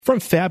From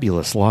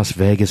fabulous Las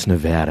Vegas,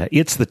 Nevada,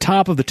 it's the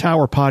Top of the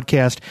Tower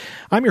podcast.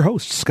 I'm your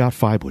host, Scott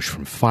Feibusch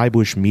from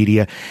Feibusch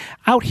Media,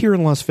 out here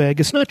in Las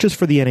Vegas, not just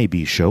for the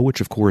NAB Show, which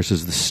of course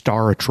is the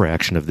star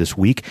attraction of this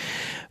week,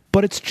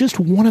 but it's just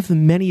one of the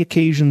many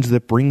occasions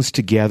that brings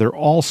together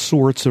all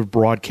sorts of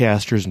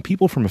broadcasters and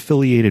people from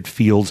affiliated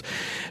fields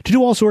to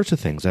do all sorts of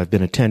things. I've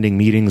been attending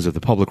meetings of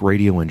the Public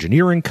Radio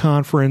Engineering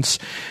Conference,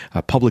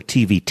 a Public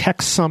TV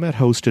Tech Summit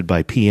hosted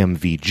by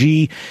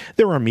PMVG.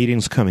 There are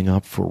meetings coming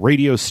up for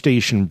radio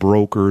station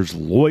brokers.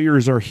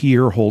 Lawyers are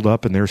here, holed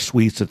up in their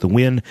suites at the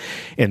Wynn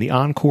and the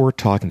Encore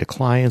talking to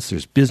clients.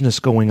 There's business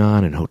going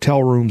on in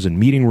hotel rooms and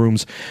meeting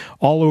rooms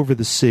all over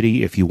the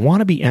city. If you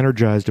want to be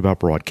energized about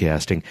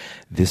broadcasting,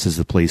 this is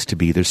the place to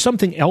be. There's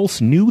something else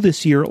new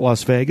this year at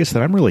Las Vegas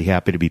that I'm really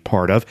happy to be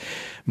part of.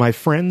 My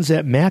friends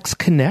at Max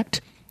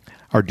Connect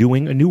are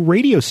doing a new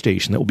radio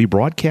station that will be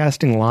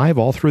broadcasting live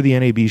all through the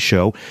NAB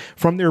show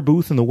from their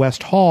booth in the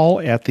West Hall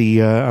at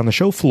the on the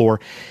show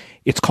floor.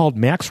 It's called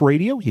Max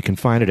Radio. You can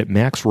find it at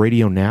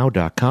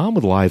maxradionow.com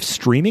with live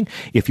streaming.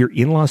 If you're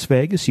in Las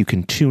Vegas, you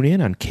can tune in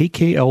on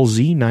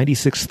KKLZ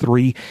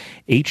 96.3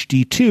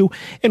 HD2.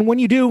 And when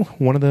you do,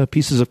 one of the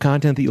pieces of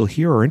content that you'll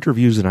hear are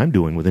interviews that I'm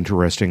doing with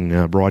interesting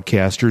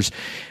broadcasters,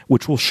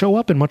 which will show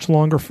up in much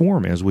longer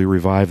form as we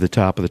revive the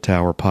Top of the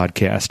Tower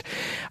podcast.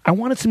 I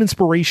wanted some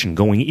inspiration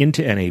going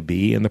into NAB,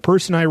 and the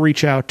person I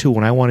reach out to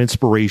when I want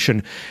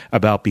inspiration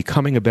about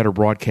becoming a better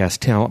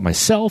broadcast talent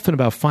myself and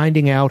about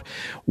finding out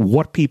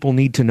what people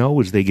need to know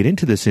as they get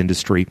into this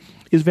industry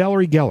is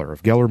Valerie Geller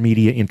of Geller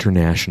Media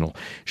International.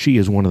 She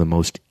is one of the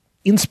most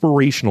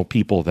inspirational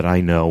people that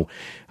I know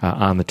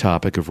on the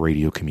topic of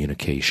radio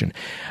communication.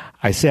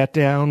 I sat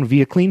down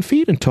via Clean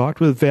Feed and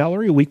talked with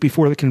Valerie a week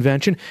before the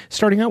convention,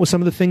 starting out with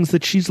some of the things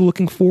that she's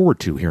looking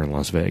forward to here in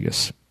Las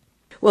Vegas.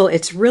 Well,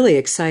 it's really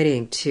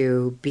exciting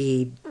to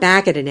be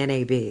back at an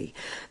NAB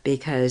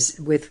because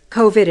with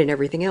COVID and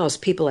everything else,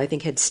 people, I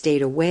think, had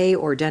stayed away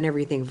or done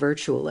everything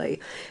virtually.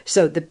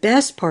 So the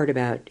best part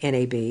about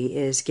NAB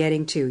is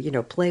getting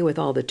to, play with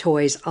all the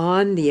toys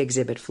on the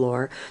exhibit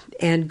floor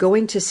and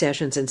going to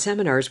sessions and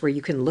seminars where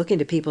you can look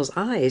into people's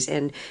eyes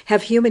and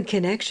have human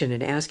connection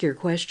and ask your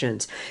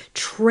questions.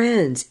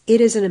 Trends. It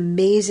is an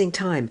amazing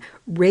time.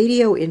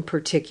 Radio in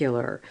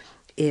particular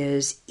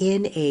is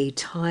in a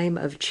time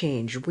of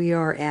change. We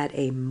are at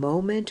a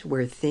moment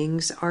where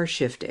things are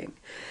shifting.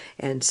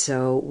 And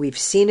so we've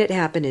seen it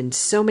happen in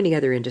so many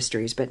other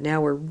industries, but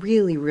now we're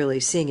really, really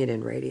seeing it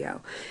in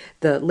radio.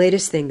 The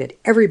latest thing that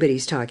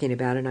everybody's talking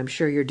about, and I'm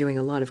sure you're doing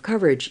a lot of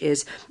coverage,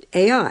 is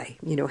AI.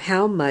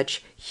 How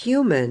much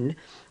human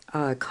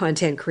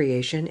content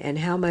creation and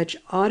how much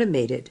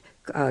automated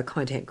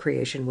content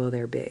creation will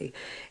there be?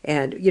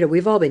 And,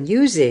 we've all been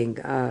using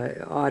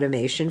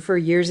automation for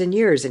years and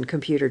years in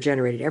computer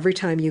generated. Every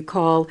time you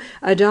call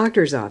a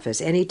doctor's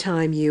office,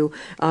 anytime you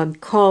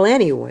call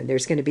anyone,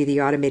 there's going to be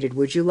the automated,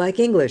 would you like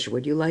English?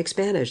 Would you like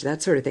Spanish?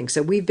 That sort of thing.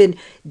 So we've been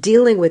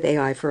dealing with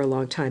AI for a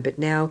long time, but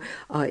now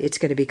it's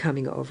going to be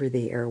coming over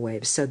the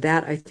airwaves. So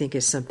that, I think,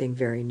 is something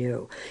very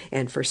new.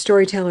 And for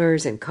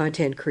storytellers and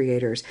content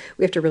creators,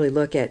 we have to really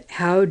look at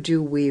how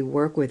do we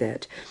work with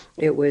it.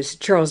 It was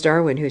Charles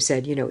Darwin who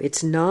said,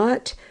 it's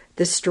not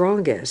the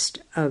strongest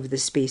of the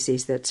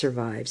species that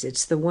survives.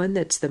 It's the one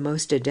that's the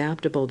most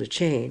adaptable to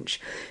change.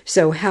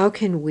 So how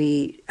can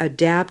we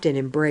adapt and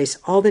embrace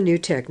all the new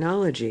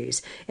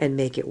technologies and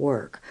make it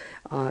work?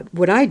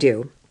 What I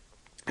do,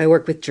 I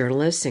work with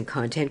journalists and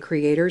content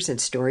creators and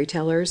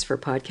storytellers for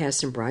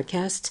podcasts and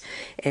broadcasts,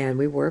 and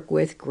we work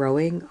with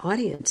growing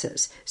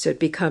audiences. So it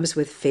becomes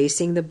with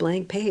facing the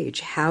blank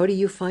page. How do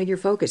you find your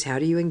focus? How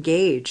do you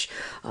engage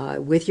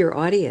with your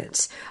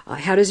audience?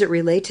 How does it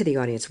relate to the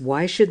audience?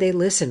 Why should they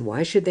listen?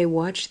 Why should they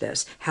watch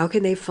this? How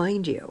can they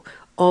find you?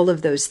 All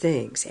of those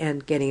things,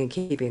 and getting and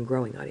keeping and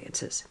growing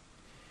audiences.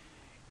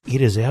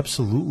 It is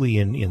absolutely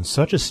in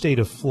such a state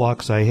of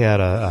flux. I had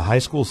a high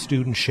school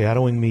student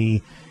shadowing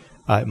me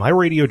my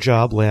radio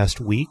job last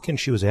week, and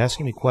she was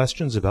asking me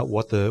questions about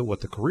what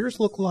the careers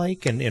look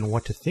like and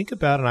what to think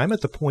about. And I'm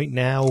at the point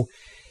now,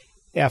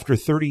 after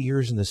 30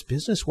 years in this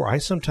business, where I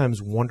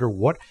sometimes wonder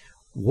what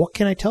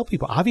can I tell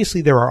people? Obviously,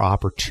 there are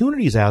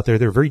opportunities out there.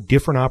 They're very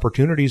different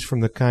opportunities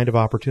from the kind of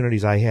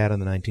opportunities I had in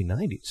the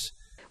 1990s.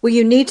 Well,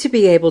 you need to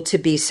be able to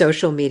be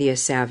social media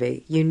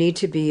savvy. You need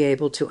to be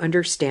able to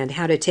understand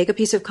how to take a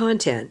piece of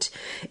content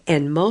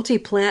and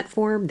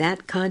multi-platform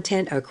that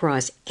content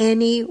across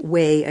any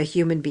way a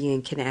human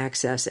being can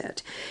access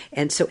it.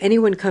 And so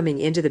anyone coming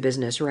into the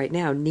business right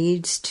now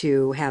needs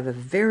to have a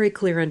very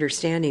clear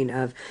understanding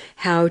of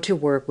how to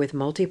work with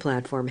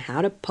multi-platform,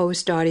 how to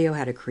post audio,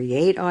 how to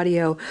create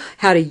audio,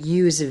 how to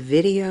use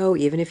video,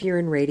 even if you're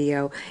in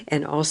radio,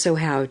 and also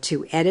how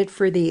to edit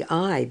for the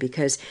eye,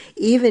 because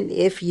even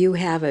if you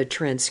have a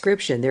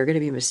transcription, there are going to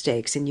be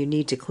mistakes, and you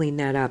need to clean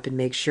that up and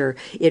make sure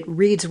it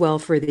reads well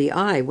for the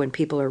eye when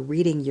people are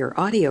reading your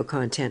audio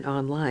content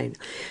online.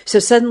 So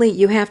suddenly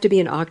you have to be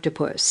an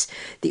octopus.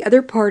 The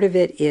other part of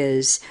it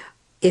is,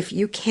 if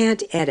you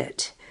can't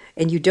edit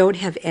and you don't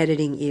have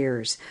editing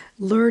ears,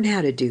 learn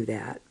how to do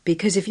that.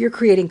 Because if you're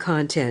creating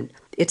content,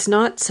 It's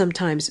not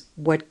sometimes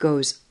what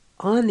goes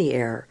on the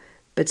air,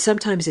 but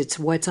sometimes it's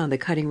what's on the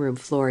cutting room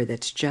floor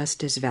that's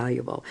just as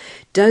valuable.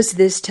 Does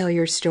this tell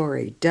your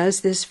story? Does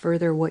this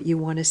further what you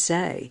want to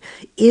say?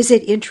 Is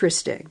it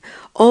interesting?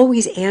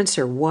 Always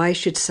answer, why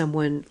should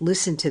someone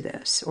listen to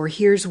this? Or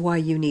here's why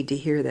you need to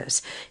hear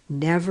this.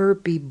 Never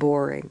be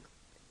boring.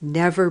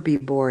 Never be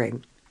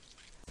boring.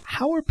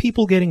 How are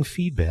people getting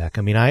feedback?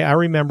 I mean, I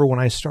remember when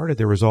I started,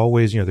 there was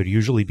always, there'd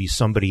usually be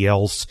somebody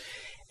else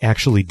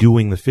actually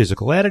doing the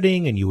physical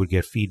editing, and you would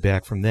get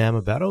feedback from them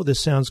about, oh, this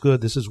sounds good,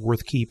 this is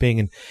worth keeping.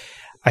 And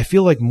I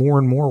feel like more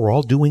and more we're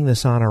all doing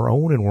this on our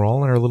own, and we're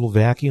all in our little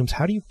vacuums.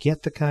 How do you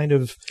get the kind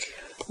of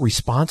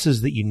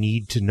responses that you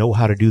need to know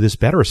how to do this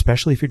better,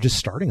 especially if you're just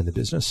starting in the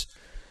business?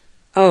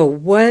 Oh,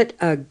 what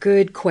a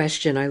good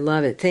question. I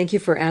love it. Thank you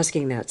for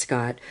asking that,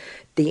 Scott.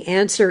 The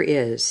answer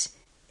is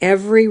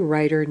every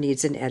writer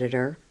needs an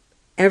editor,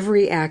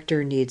 every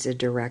actor needs a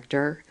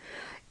director,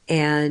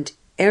 and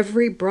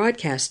every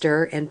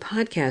broadcaster and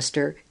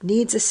podcaster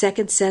needs a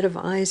second set of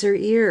eyes or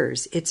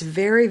ears. It's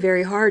very,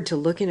 very hard to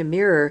look in a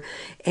mirror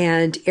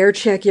and air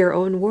check your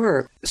own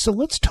work. So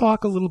let's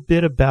talk a little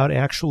bit about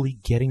actually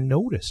getting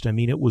noticed. I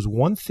mean, it was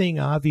one thing,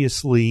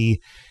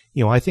 obviously,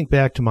 I think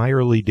back to my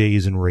early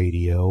days in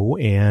radio,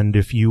 and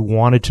if you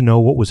wanted to know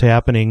what was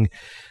happening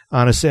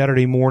on a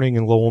Saturday morning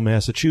in Lowell,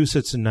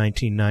 Massachusetts in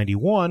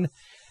 1991,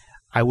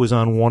 I was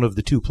on one of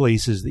the two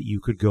places that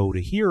you could go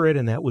to hear it,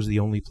 and that was the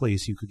only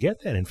place you could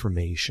get that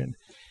information.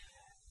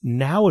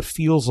 Now it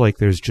feels like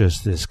there's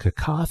just this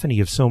cacophony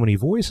of so many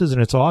voices,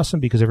 and it's awesome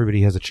because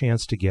everybody has a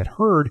chance to get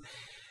heard.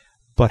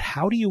 But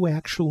how do you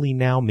actually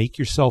now make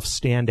yourself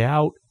stand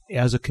out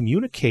as a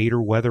communicator,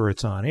 whether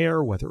it's on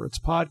air, whether it's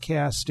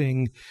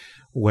podcasting,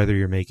 whether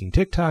you're making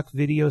TikTok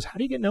videos? How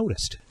do you get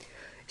noticed?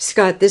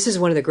 Scott, this is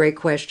one of the great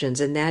questions,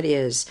 and that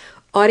is,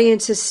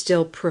 audiences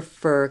still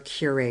prefer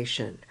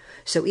curation.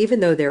 So even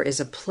though there is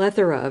a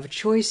plethora of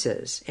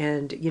choices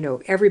and,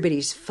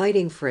 everybody's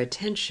fighting for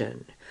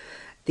attention,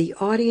 the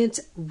audience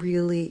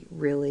really,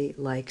 really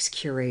likes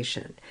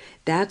curation.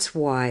 That's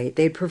why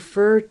they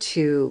prefer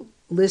to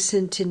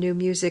listen to new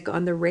music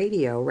on the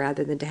radio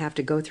rather than to have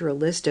to go through a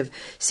list of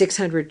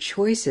 600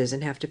 choices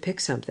and have to pick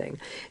something.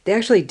 They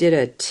actually did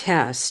a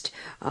test,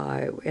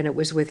 and it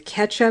was with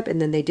ketchup, and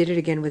then they did it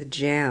again with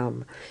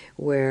jam,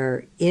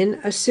 where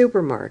in a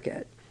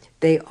supermarket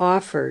they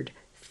offered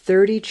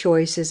 30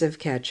 choices of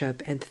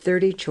ketchup and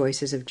 30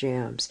 choices of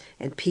jams,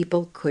 and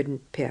people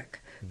couldn't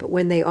pick. But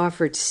when they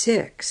offered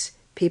 6,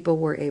 people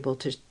were able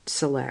to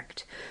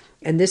select.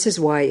 And this is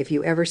why if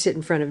you ever sit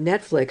in front of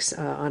Netflix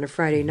on a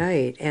Friday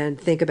night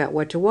and think about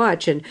what to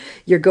watch, and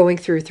you're going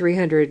through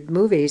 300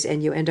 movies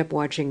and you end up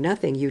watching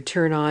nothing, you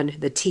turn on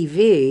the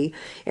TV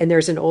and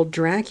there's an old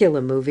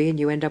Dracula movie and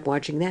you end up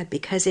watching that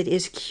because it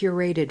is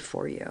curated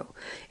for you.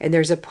 And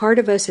there's a part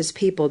of us as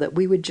people that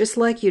we would just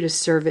like you to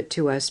serve it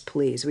to us,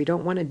 please. We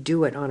don't want to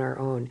do it on our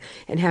own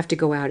and have to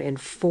go out and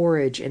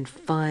forage and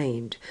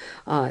find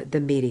the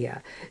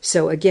media.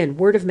 So again,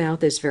 word of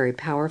mouth is very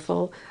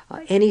powerful.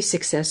 Any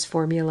success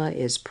formula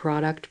is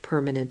product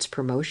permanence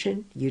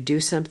promotion. You do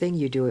something,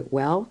 you do it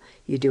well,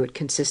 you do it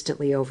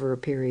consistently over a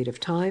period of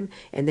time,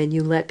 and then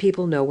you let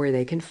people know where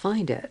they can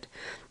find it.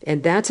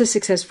 And that's a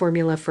success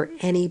formula for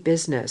any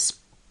business.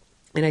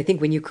 And I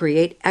think when you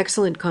create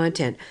excellent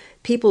content,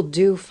 people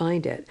do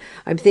find it.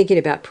 I'm thinking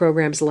about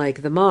programs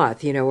like The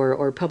Moth,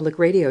 or public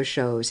radio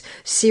shows,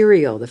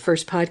 Serial, the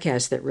first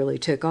podcast that really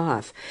took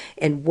off.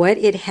 And what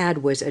it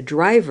had was a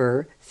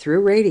driver through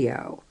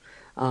radio.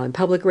 On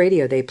public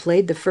radio, they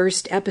played the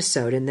first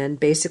episode and then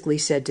basically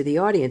said to the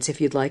audience,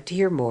 if you'd like to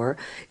hear more,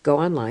 go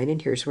online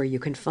and here's where you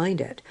can find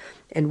it.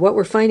 And what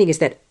we're finding is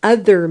that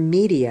other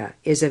media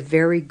is a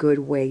very good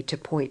way to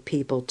point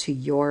people to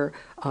your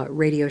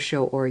radio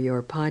show or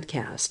your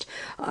podcast.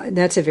 And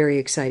that's a very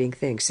exciting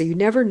thing. So you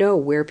never know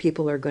where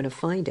people are going to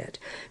find it.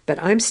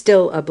 But I'm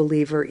still a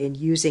believer in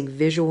using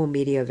visual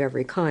media of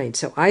every kind.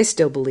 So I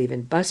still believe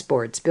in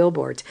busboards,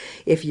 billboards.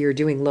 If you're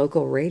doing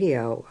local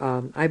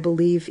radio, I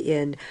believe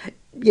in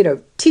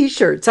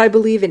T-shirts. I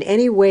believe in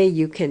any way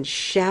you can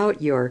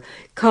shout your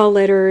call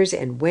letters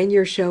and when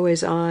your show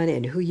is on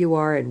and who you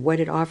are and what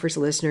it offers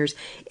listeners.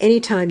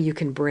 Anytime you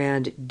can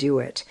brand, do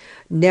it.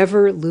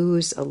 Never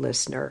lose a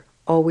listener.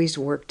 Always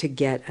work to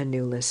get a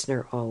new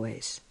listener,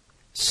 always.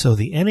 So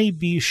the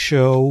NAB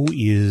show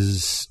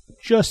is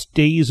just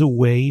days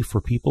away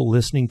for people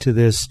listening to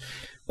this,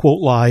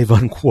 quote, live,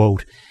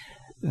 unquote.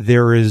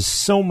 There is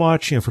so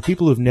much, for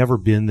people who've never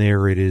been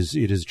there, it is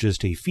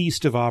just a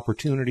feast of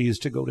opportunities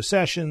to go to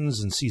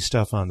sessions and see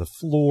stuff on the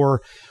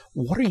floor.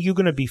 What are you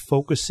going to be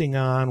focusing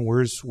on?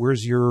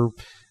 Where's your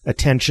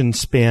attention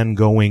span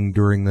going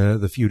during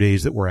the few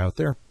days that we're out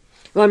there?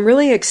 Well, I'm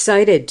really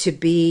excited to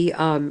be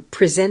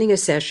presenting a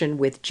session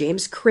with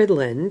James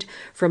Cridland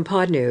from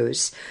Pod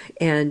News.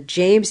 And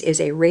James is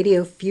a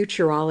radio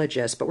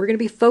futurologist, but we're going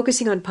to be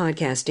focusing on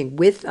podcasting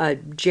with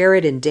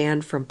Jared and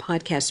Dan from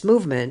Podcast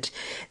Movement.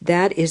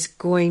 That is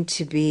going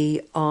to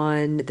be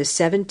on the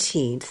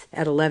 17th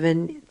at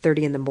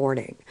 11:30 in the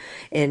morning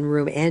in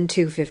room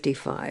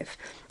N255.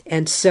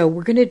 And so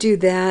we're going to do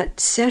that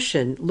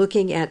session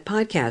looking at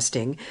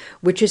podcasting,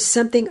 which is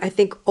something I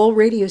think all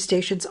radio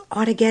stations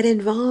ought to get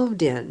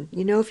involved in.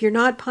 You know, if you're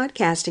not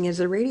podcasting as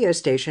a radio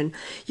station,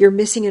 you're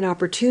missing an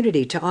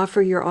opportunity to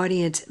offer your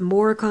audience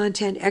more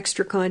content,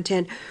 extra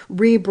content,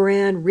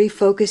 rebrand,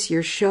 refocus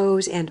your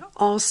shows, and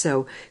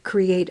also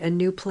create a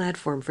new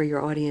platform for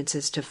your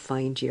audiences to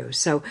find you.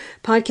 So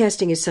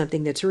podcasting is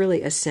something that's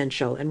really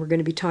essential, and we're going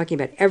to be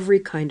talking about every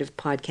kind of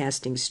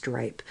podcasting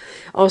stripe.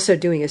 Also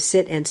doing a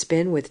sit and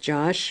spin with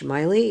Josh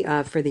Miley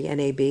for the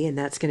NAB, and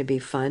that's going to be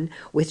fun,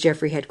 with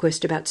Jeffrey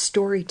Hedquist about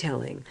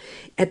storytelling.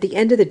 At the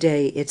end of the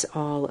day, it's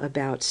all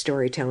about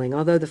storytelling,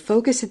 although the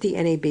focus at the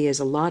NAB is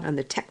a lot on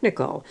the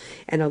technical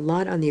and a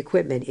lot on the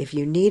equipment. If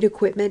you need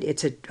equipment,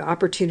 it's an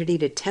opportunity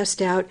to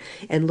test out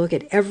and look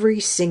at every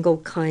single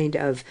kind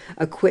of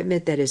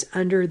equipment that is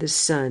under the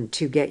sun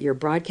to get your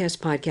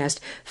broadcast, podcast,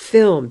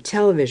 film,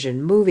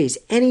 television, movies,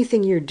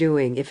 anything you're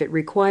doing. If it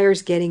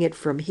requires getting it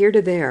from here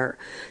to there,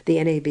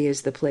 the NAB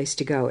is the place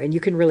to go. And you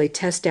can really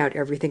test out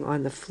everything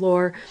on the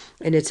floor,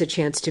 and it's a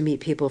chance to meet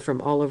people from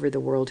all over the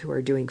world who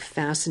are doing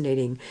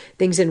fascinating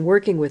things and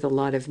working with a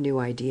lot of new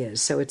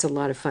ideas. So it's a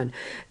lot of fun.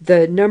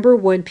 The number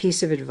one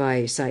piece of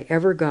advice I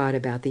ever got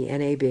about the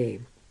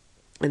NAB,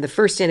 and the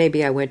first NAB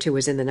I went to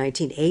was in the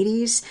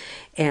 1980s,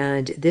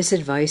 and this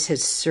advice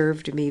has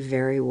served me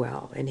very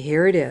well. And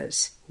here it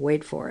is.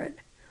 Wait for it.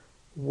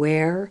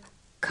 Wear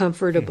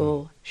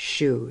comfortable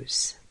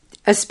shoes.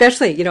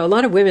 Especially, you know, a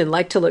lot of women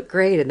like to look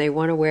great and they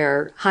want to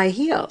wear high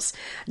heels.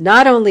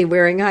 Not only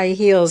wearing high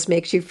heels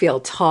makes you feel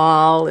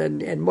tall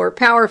and more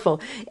powerful,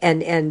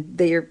 and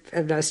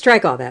no,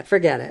 strike all that.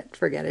 Forget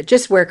it.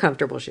 Just wear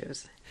comfortable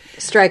shoes.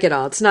 Strike it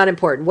all. It's not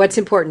important. What's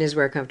important is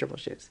wear comfortable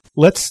shoes.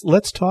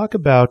 Let's talk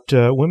about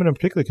women in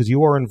particular, because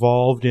you are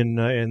involved in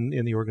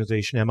the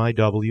organization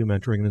MIW,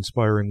 Mentoring and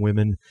Inspiring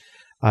Women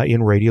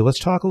in Radio. Let's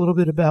talk a little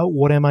bit about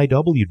what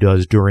MIW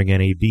does during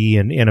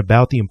NAB and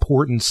about the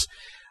importance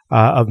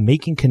of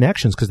making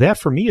connections, because that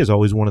for me is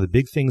always one of the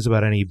big things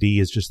about NAB,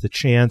 is just the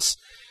chance.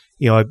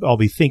 You know, I'll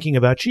be thinking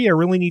about, gee, I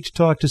really need to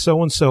talk to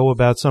so-and-so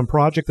about some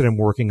project that I'm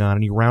working on,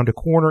 and you round a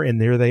corner and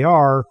there they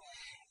are,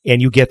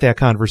 and you get that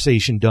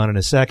conversation done in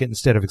a second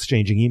instead of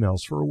exchanging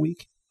emails for a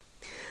week.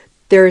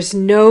 There's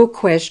no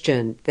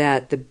question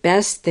that the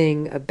best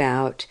thing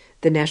about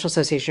the National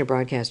Association of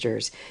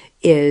Broadcasters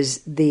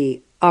is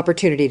the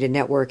opportunity to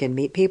network and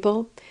meet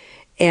people.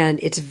 And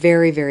it's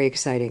very, very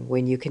exciting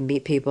when you can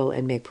meet people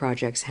and make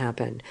projects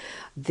happen.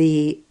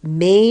 The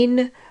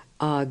main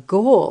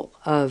goal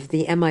of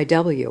the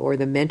MIW, or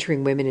the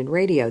Mentoring Women in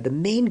Radio, the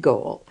main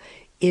goal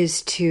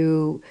is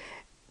to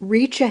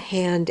reach a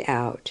hand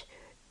out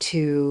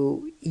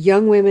to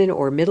young women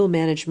or middle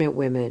management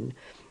women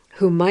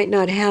who might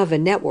not have a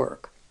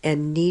network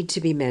and need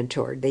to be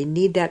mentored. They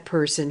need that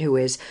person who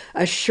is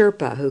a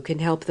Sherpa who can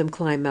help them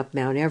climb up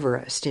Mount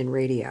Everest in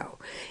radio.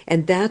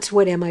 And that's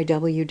what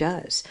MIW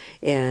does.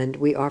 And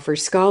we offer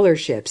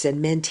scholarships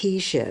and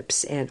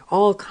menteeships and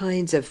all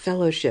kinds of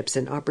fellowships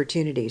and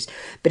opportunities.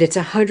 But it's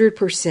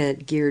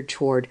 100% geared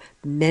toward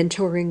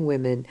mentoring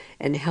women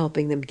and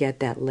helping them get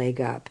that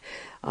leg up.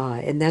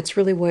 And that's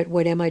really what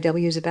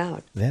MIW is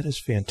about. That is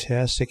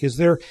fantastic. Is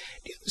there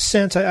a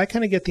sense, I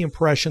kind of get the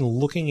impression,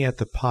 looking at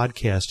the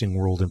podcasting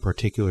world in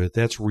particular,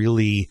 that's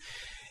really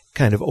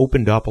kind of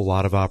opened up a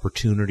lot of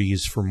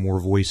opportunities for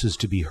more voices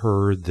to be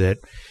heard that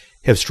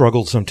have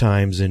struggled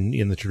sometimes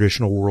in the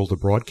traditional world of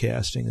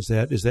broadcasting. Is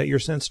that your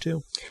sense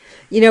too?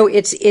 You know,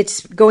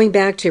 it's going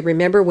back to,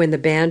 remember when the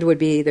band would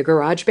be the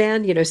garage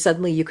band? You know,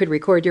 suddenly you could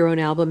record your own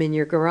album in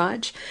your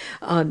garage.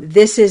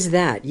 This is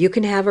that. You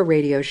can have a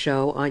radio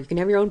show on, you can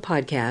have your own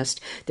podcast.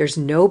 There's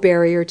no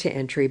barrier to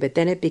entry, but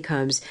then it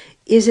becomes,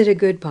 is it a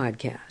good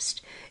podcast?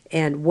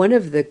 And one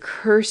of the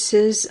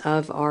curses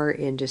of our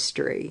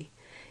industry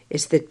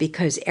is that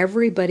because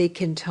everybody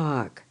can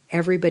talk,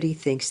 everybody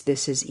thinks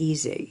this is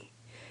easy.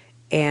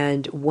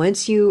 And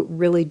once you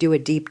really do a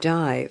deep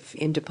dive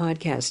into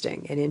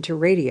podcasting and into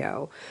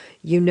radio,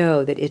 you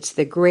know that it's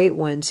the great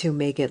ones who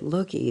make it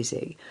look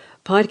easy.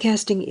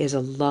 Podcasting is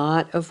a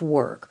lot of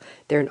work.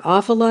 There are an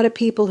awful lot of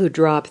people who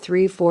drop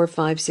 3, 4,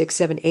 5, 6,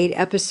 7, 8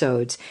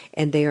 episodes,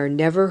 and they are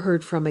never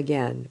heard from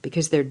again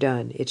because they're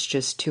done. It's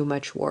just too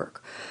much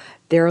work.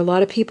 There are a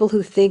lot of people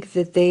who think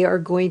that they are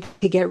going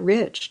to get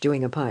rich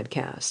doing a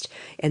podcast,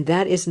 and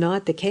that is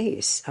not the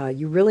case.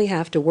 You really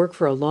have to work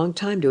for a long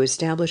time to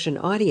establish an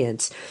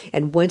audience,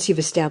 and once you've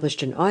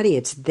established an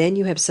audience, then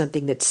you have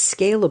something that's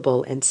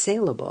scalable and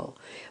saleable.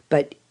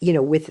 But, you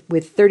know, with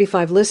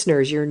 35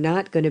 listeners, you're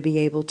not going to be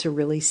able to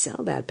really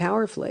sell that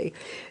powerfully.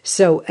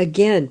 So,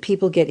 again,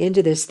 people get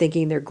into this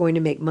thinking they're going to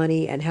make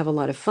money and have a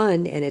lot of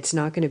fun, and it's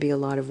not going to be a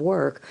lot of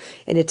work,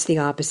 and it's the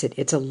opposite.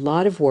 It's a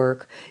lot of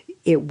work.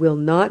 It will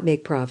not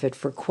make profit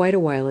for quite a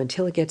while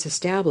until it gets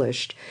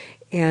established.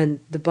 And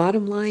the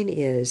bottom line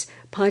is,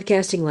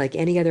 podcasting, like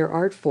any other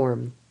art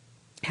form,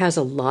 has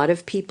a lot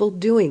of people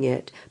doing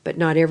it, but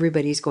not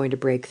everybody's going to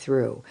break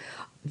through.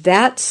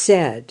 That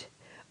said,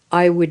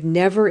 I would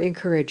never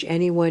encourage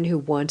anyone who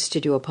wants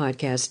to do a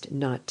podcast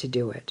not to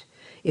do it.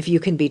 If you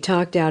can be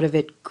talked out of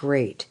it,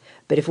 great.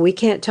 But if we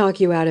can't talk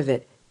you out of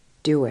it,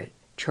 do it.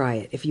 Try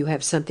it. If you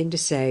have something to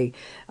say,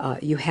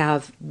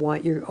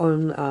 want your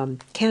own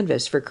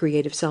canvas for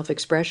creative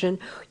self-expression,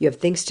 you have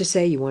things to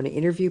say, you want to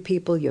interview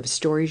people, you have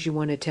stories you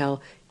want to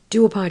tell,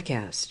 do a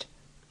podcast.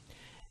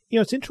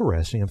 It's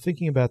interesting. I'm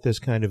thinking about this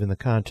kind of in the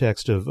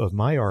context of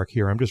my arc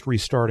here. I'm just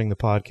restarting the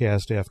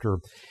podcast after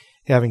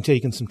having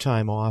taken some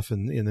time off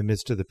in the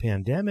midst of the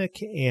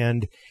pandemic.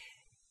 And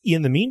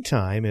in the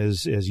meantime,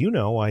 as you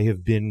know, I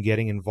have been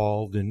getting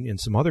involved in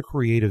some other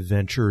creative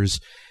ventures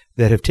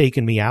that have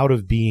taken me out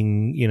of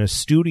being in a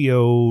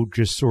studio,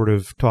 just sort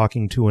of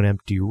talking to an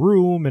empty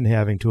room and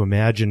having to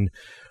imagine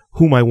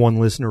who my one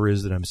listener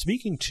is that I'm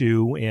speaking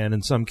to. And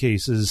in some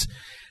cases,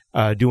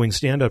 doing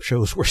stand-up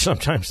shows where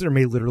sometimes there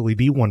may literally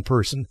be one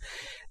person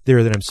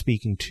there that I'm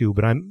speaking to.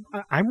 But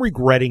I'm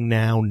regretting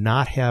now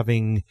not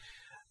having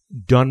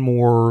done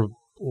more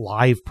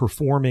live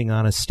performing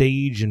on a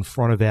stage in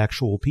front of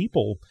actual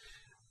people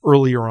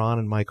earlier on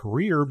in my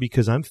career,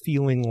 because I'm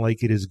feeling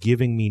like it is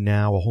giving me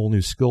now a whole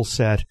new skill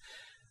set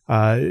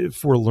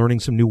for learning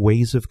some new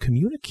ways of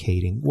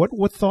communicating.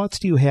 What thoughts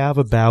do you have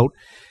about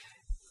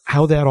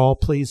how that all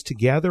plays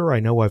together? I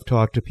know I've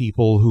talked to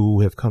people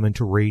who have come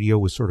into radio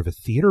with sort of a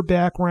theater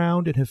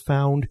background and have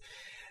found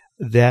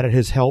that it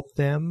has helped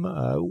them.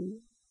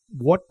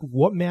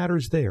 What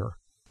matters there?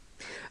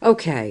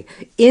 Okay.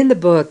 In the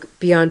book,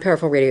 Beyond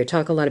Powerful Radio,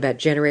 talk a lot about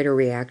generator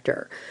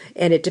reactor.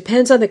 And it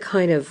depends on the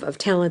kind of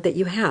talent that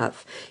you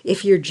have.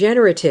 If you're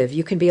generative,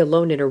 you can be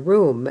alone in a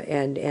room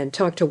and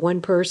talk to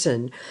one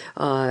person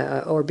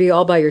or be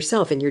all by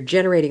yourself, and you're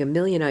generating a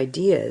million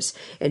ideas.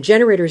 And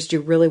generators do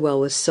really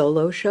well with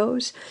solo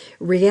shows.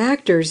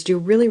 Reactors do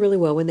really, really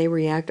well when they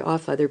react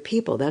off other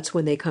people. That's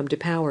when they come to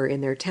power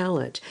in their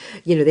talent.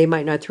 They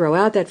might not throw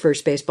out that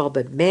first baseball,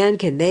 but man,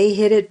 can they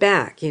hit it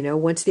back,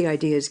 once the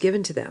idea is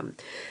given to them.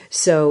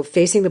 So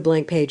facing the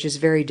blank page is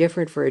very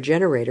different for a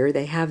generator.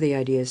 They have the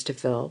ideas to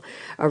fill.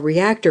 A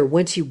reactor,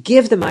 once you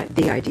give them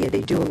the idea,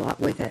 they do a lot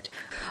with it.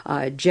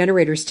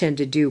 Generators tend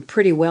to do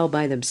pretty well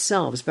by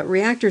themselves, but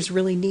reactors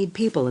really need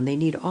people, and they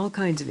need all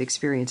kinds of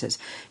experiences.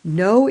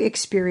 No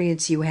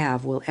experience you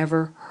have will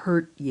ever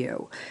hurt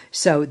you.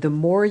 So the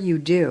more you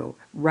do,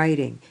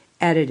 writing,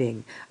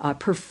 editing,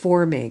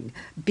 performing,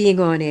 being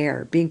on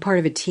air, being part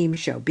of a team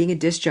show, being a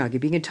disc jockey,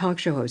 being a talk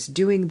show host,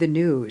 doing the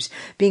news,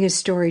 being a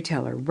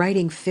storyteller,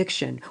 writing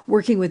fiction,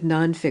 working with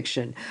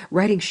nonfiction,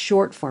 writing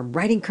short form,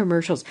 writing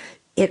commercials.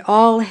 It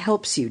all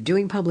helps you.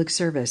 Doing public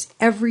service,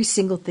 every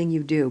single thing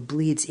you do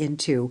bleeds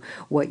into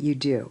what you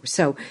do.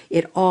 So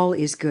it all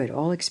is good.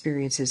 All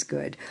experience is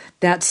good.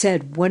 That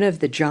said, one of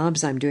the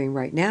jobs I'm doing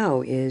right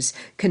now is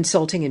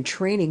consulting and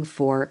training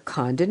for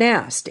Condé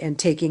Nast and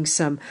taking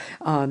some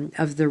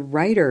of the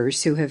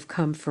writers who have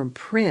come from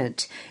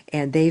print,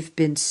 and they've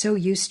been so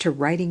used to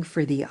writing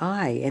for the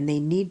eye, and they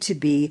need to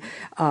be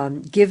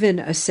given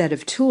a set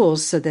of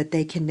tools so that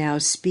they can now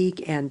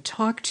speak and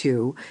talk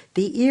to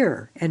the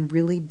ear and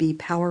really be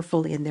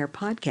powerful in their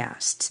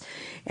podcasts.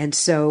 And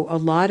so a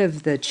lot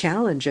of the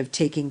challenge of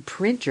taking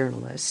print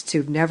journalists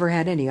who've never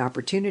had any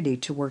opportunity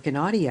to work in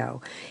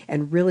audio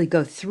and really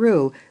go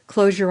through,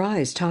 close your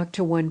eyes, talk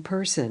to one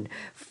person,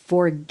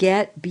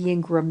 forget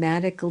being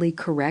grammatically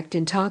correct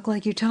and talk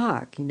like you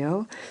talk,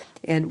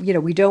 And,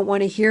 we don't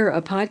want to hear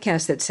a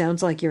podcast that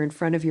sounds like you're in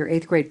front of your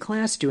 8th grade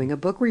class doing a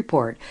book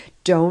report.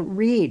 Don't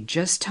read,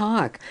 just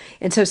talk.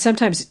 And so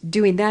sometimes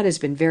doing that has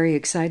been very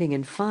exciting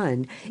and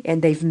fun,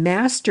 and they've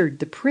mastered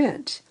the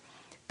print.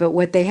 But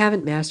what they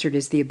haven't mastered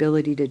is the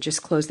ability to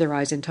just close their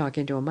eyes and talk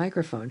into a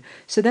microphone.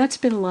 So that's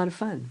been a lot of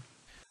fun.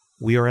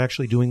 We are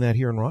actually doing that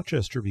here in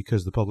Rochester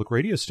because the public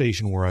radio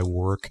station where I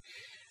work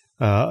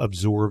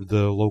absorbed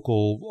the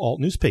local alt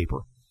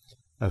newspaper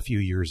a few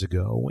years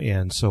ago.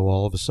 And so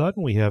all of a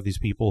sudden we have these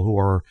people who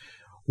are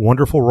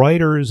wonderful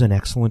writers and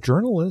excellent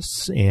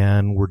journalists,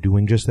 and we're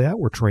doing just that.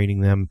 We're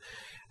training them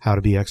how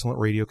to be excellent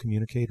radio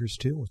communicators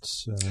too.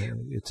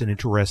 It's an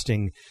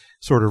interesting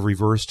sort of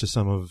reverse to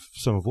some of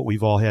what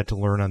we've all had to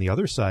learn on the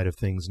other side of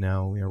things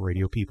now.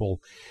 Radio people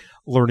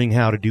learning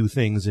how to do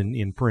things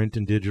in print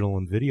and digital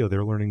and video.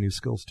 They're learning new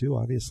skills too,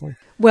 obviously.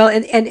 Well,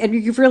 and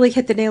you've really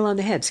hit the nail on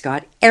the head,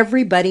 Scott.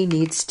 Everybody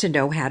needs to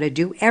know how to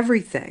do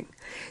everything.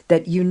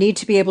 That you need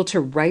to be able to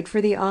write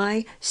for the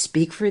eye,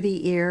 speak for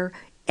the ear,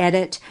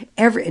 edit,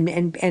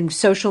 and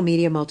social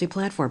media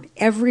multi-platform.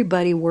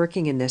 Everybody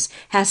working in this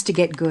has to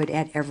get good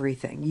at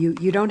everything.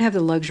 You don't have the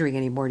luxury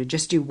anymore to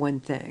just do one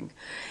thing.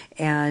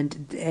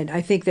 And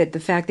I think that the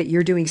fact that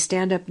you're doing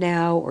stand-up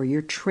now, or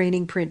you're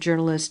training print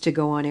journalists to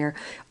go on air,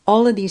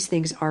 all of these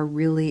things are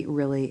really,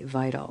 really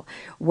vital.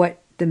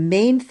 The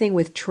main thing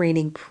with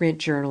training print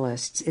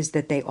journalists is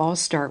that they all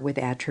start with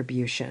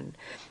attribution.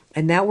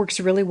 And that works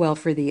really well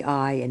for the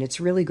eye, and it's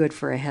really good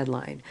for a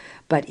headline.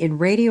 But in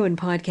radio and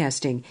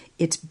podcasting,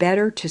 it's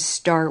better to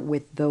start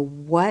with the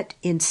what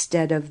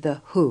instead of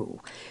the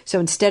who. So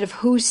instead of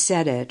who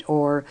said it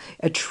or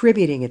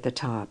attributing at the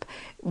top,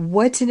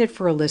 what's in it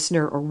for a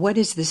listener, or what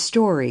is the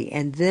story,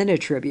 and then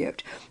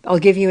attribute. I'll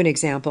give you an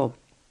example.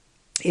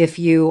 if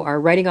you are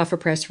writing off a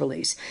press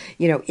release,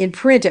 in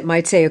print, it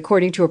might say,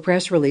 according to a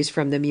press release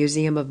from the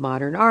Museum of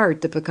Modern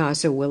Art, the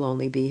Picasso will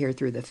only be here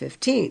through the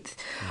 15th.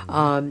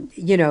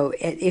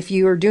 If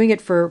you are doing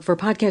it for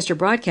podcast or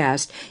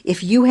broadcast,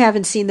 if you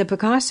haven't seen the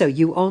Picasso,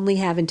 you only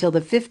have until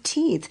the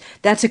 15th.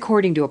 That's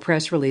according to a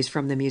press release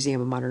from the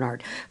Museum of Modern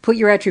Art. Put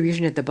your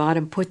attribution at the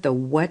bottom, put the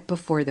what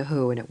before the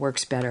who, and it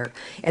works better.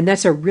 And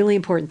that's a really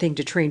important thing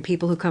to train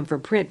people who come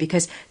from print,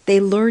 because they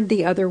learned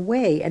the other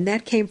way, and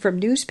that came from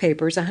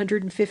newspapers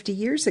 150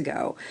 years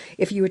ago.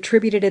 If you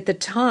attribute it at the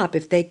top,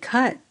 if they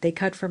cut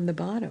from the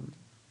bottom.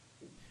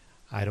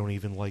 I don't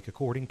even like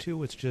according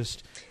to. It's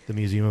just the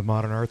Museum of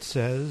Modern Art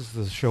says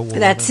the show will...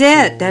 That's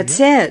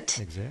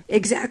it.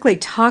 Exactly.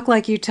 Talk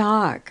like you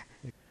talk.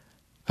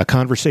 A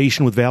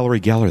conversation with Valerie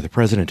Geller, the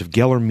president of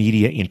Geller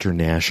Media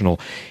International,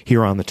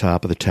 here on the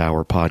Top of the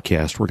Tower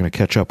podcast. We're going to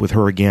catch up with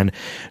her again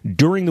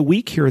during the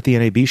week here at the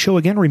NAB Show.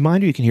 Again, a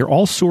reminder, you can hear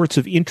all sorts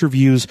of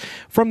interviews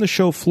from the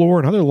show floor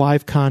and other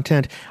live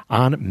content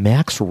on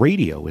Max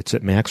Radio. It's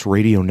at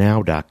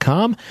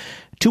maxradionow.com.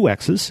 2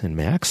 X's in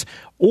Max,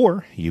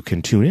 or you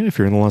can tune in if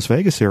you're in the Las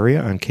Vegas area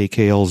on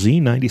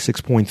KKLZ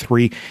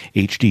 96.3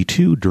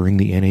 HD2 during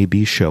the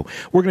NAB Show.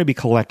 We're going to be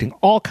collecting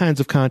all kinds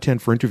of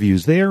content for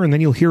interviews there, and then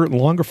you'll hear it in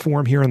longer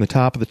form here on the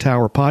Top of the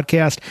Tower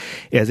podcast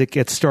as it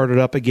gets started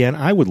up again.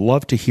 I would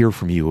love to hear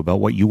from you about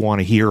what you want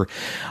to hear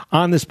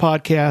on this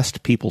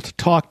podcast, people to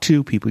talk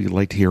to, people you'd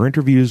like to hear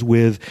interviews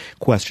with,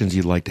 questions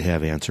you'd like to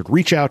have answered.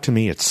 Reach out to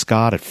me at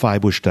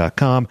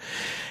scott@fibush.com,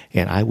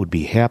 and I would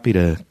be happy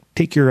to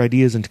take your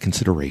ideas into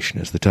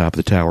consideration as the Top of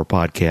the Tower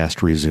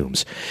podcast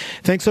resumes.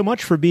 Thanks so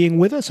much for being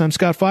with us. I'm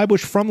Scott Fibush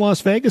from Las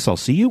Vegas. I'll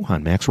see you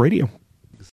on Max Radio.